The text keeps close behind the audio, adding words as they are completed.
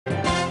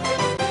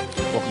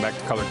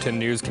Color 10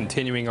 News,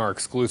 continuing our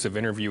exclusive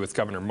interview with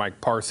Governor Mike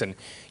Parson.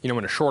 You know,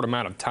 in a short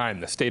amount of time,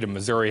 the state of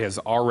Missouri has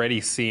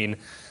already seen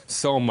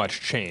so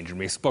much change. And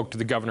we spoke to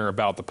the governor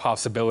about the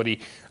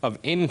possibility of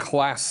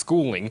in-class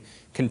schooling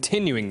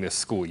continuing this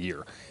school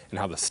year and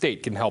how the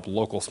state can help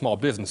local small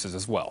businesses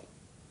as well.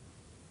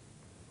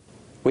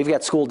 We've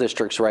got school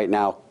districts right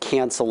now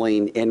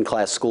canceling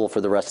in-class school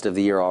for the rest of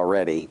the year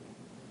already.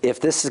 If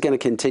this is going to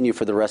continue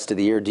for the rest of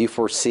the year, do you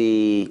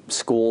foresee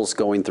schools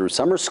going through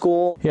summer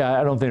school?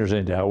 Yeah, I don't think there's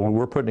any doubt.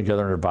 We're putting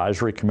together an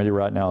advisory committee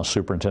right now of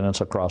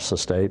superintendents across the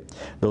state.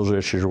 Those are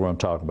issues we're going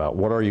to talk about.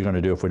 What are you going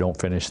to do if we don't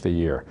finish the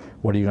year?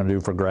 What are you going to do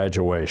for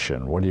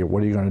graduation? What are you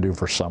going to do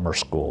for summer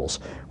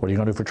schools? What are you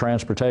going to do for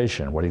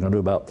transportation? What are you going to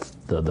do about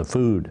the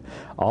food?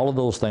 All of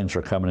those things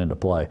are coming into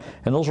play.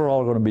 And those are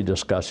all going to be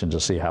discussions to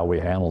see how we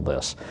handle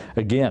this.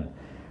 Again,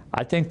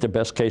 I think the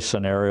best case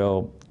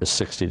scenario is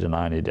 60 to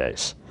 90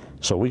 days.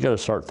 So we got to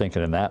start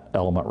thinking in that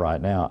element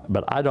right now.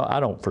 But I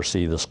don't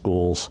foresee the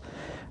schools.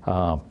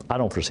 I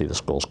don't foresee the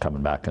schools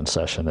coming back in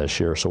session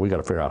this year. So we got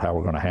to figure out how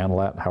we're going to handle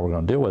that and how we're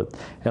going to deal with it.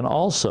 And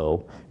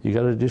also, you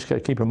got to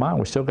keep in mind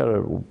we still got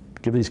to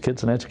give these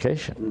kids an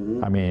education.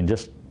 Mm-hmm. I mean,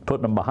 just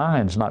putting them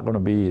behind is not going to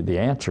be the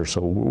answer.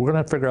 So we're going to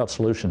have to figure out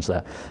solutions to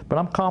that. But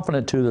I'm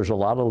confident too. There's a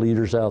lot of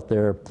leaders out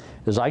there.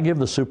 As I give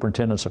the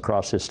superintendents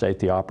across this state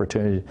the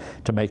opportunity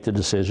to make the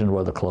decision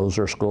whether to close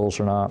their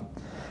schools or not,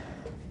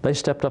 they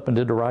stepped up and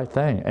did the right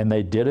thing, and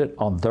they did it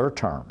on their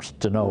terms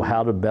to know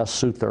how to best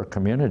suit their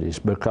communities.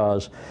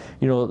 Because,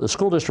 you know, the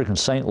school district in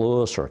St.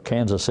 Louis or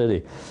Kansas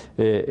City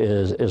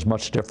is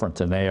much different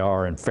than they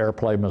are in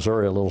Fairplay,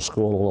 Missouri, a little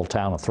school, a little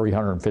town of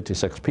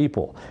 356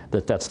 people.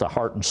 That's the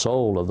heart and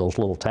soul of those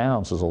little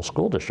towns, is those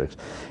school districts.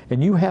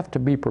 And you have to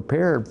be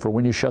prepared for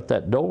when you shut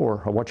that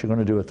door or what you're going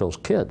to do with those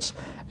kids.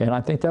 And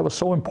I think that was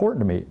so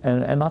important to me,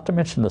 and not to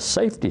mention the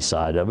safety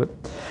side of it.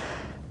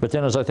 But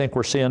then, as I think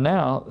we're seeing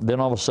now, then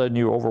all of a sudden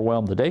you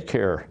overwhelm the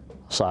daycare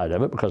side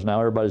of it, because now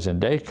everybody's in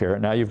daycare.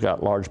 Now you've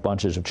got large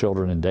bunches of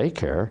children in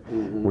daycare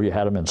where you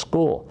had them in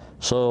school.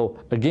 So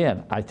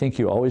again, I think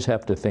you always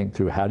have to think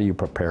through how do you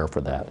prepare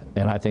for that.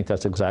 And I think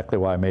that's exactly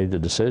why I made the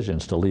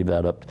decisions to leave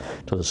that up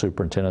to the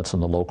superintendents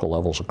and the local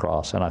levels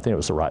across. And I think it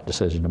was the right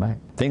decision to make.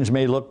 Things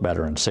may look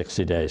better in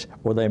 60 days,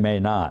 or they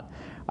may not.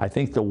 I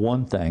think the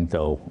one thing,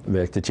 though,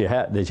 Vic, that you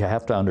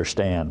have to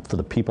understand, for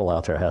the people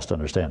out there has to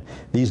understand,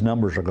 these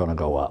numbers are going to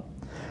go up.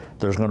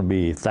 There's going to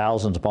be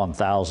thousands upon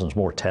thousands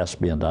more tests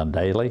being done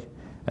daily,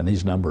 and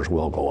these numbers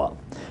will go up.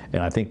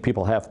 And I think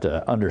people have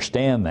to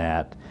understand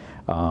that,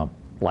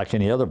 like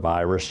any other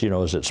virus, you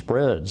know, as it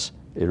spreads,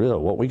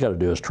 what we got to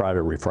do is try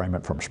to refrain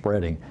it from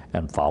spreading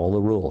and follow the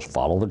rules,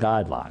 follow the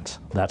guidelines.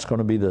 That's going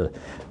to be the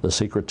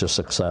secret to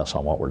success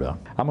on what we're doing.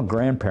 I'm a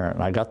grandparent,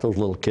 and I got those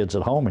little kids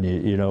at home, and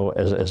you know,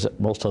 as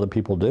most other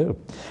people do,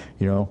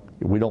 you know,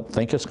 we don't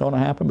think it's going to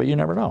happen, but you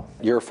never know.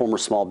 You're a former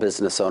small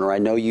business owner. I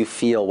know you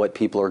feel what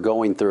people are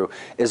going through.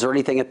 Is there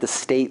anything at the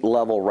state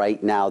level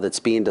right now that's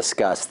being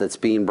discussed, that's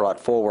being brought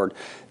forward,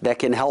 that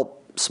can help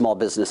small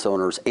business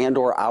owners and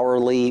or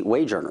hourly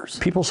wage earners?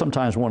 People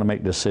sometimes want to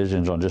make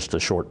decisions on just the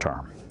short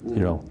term.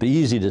 You know, the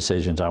easy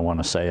decisions, I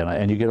want to say,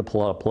 and you get a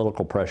lot of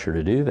political pressure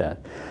to do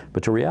that.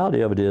 But the reality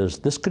of it is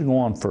this could go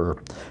on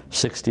for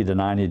 60 to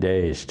 90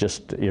 days,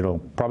 just, you know,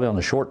 probably on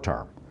the short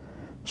term.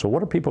 So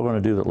what are people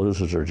going to do that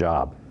loses their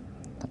job?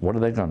 What are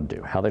they going to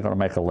do? How are they going to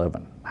make a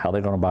living? How are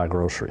they going to buy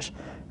groceries?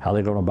 How are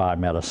they going to buy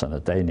medicine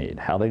that they need?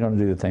 How are they going to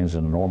do the things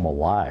in a normal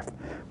life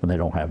when they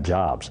don't have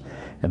jobs?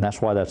 And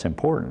that's why that's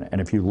important.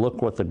 And if you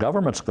look what the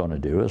government's going to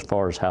do as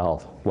far as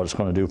what it's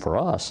going to do for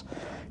us,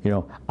 you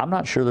know, I'm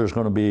not sure there's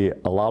going to be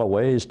a lot of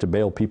ways to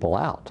bail people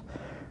out.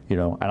 You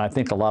know, and I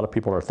think a lot of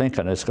people are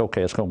thinking it's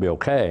okay, it's going to be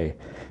okay.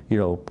 You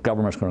know,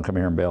 government's going to come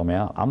here and bail me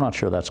out. I'm not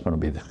sure that's going to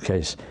be the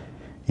case.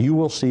 You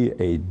will see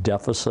a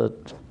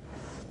deficit.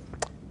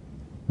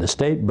 The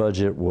state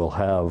budget will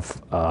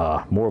have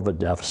more of a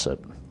deficit,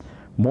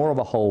 more of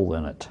a hole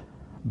in it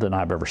than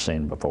I've ever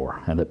seen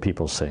before, and that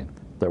people have seen,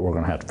 that we're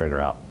going to have to figure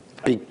out.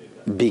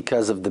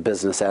 Because of the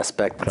business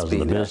aspect? Because of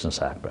the business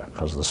aspect,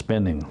 because of the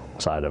spending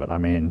side of it. I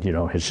mean, you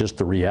know, it's just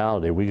the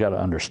reality. We got to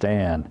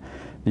understand,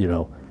 you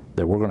know,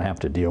 that we're going to have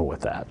to deal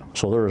with that.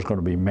 So there's going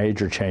to be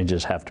major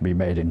changes have to be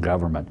made in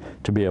government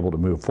to be able to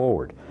move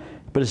forward.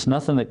 But it's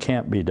nothing that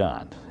can't be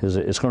done.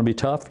 It's going to be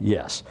tough?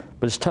 Yes.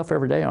 But it's tough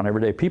every day on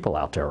everyday people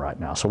out there right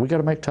now. So we got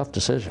to make tough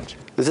decisions.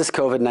 Is this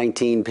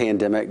COVID-19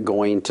 pandemic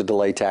going to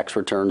delay tax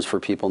returns for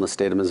people in the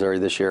state of Missouri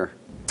this year?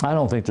 I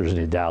don't think there's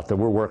any doubt that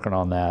we're working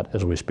on that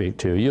as we speak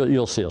too.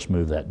 You'll see us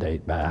move that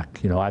date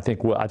back. You know, I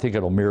think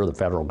it'll mirror the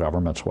federal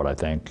government's what I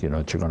think, you know,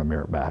 that you're going to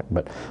mirror it back.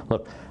 But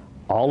look,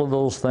 all of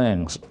those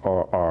things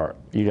are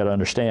you got to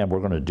understand we're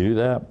going to do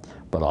that,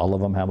 but all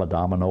of them have a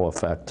domino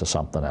effect to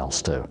something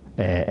else too.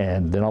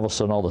 And then all of a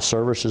sudden all the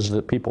services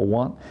that people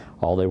want,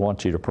 all they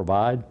want you to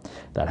provide,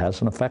 that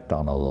has an effect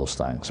on all those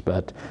things.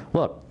 But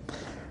look,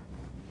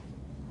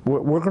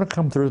 we're going to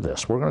come through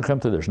this. We're going to come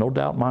through. There's no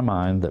doubt in my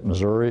mind that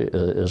Missouri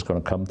is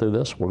going to come through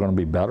this. We're going to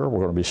be better. We're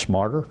going to be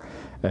smarter,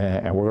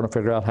 and we're going to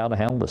figure out how to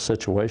handle the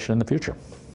situation in the future.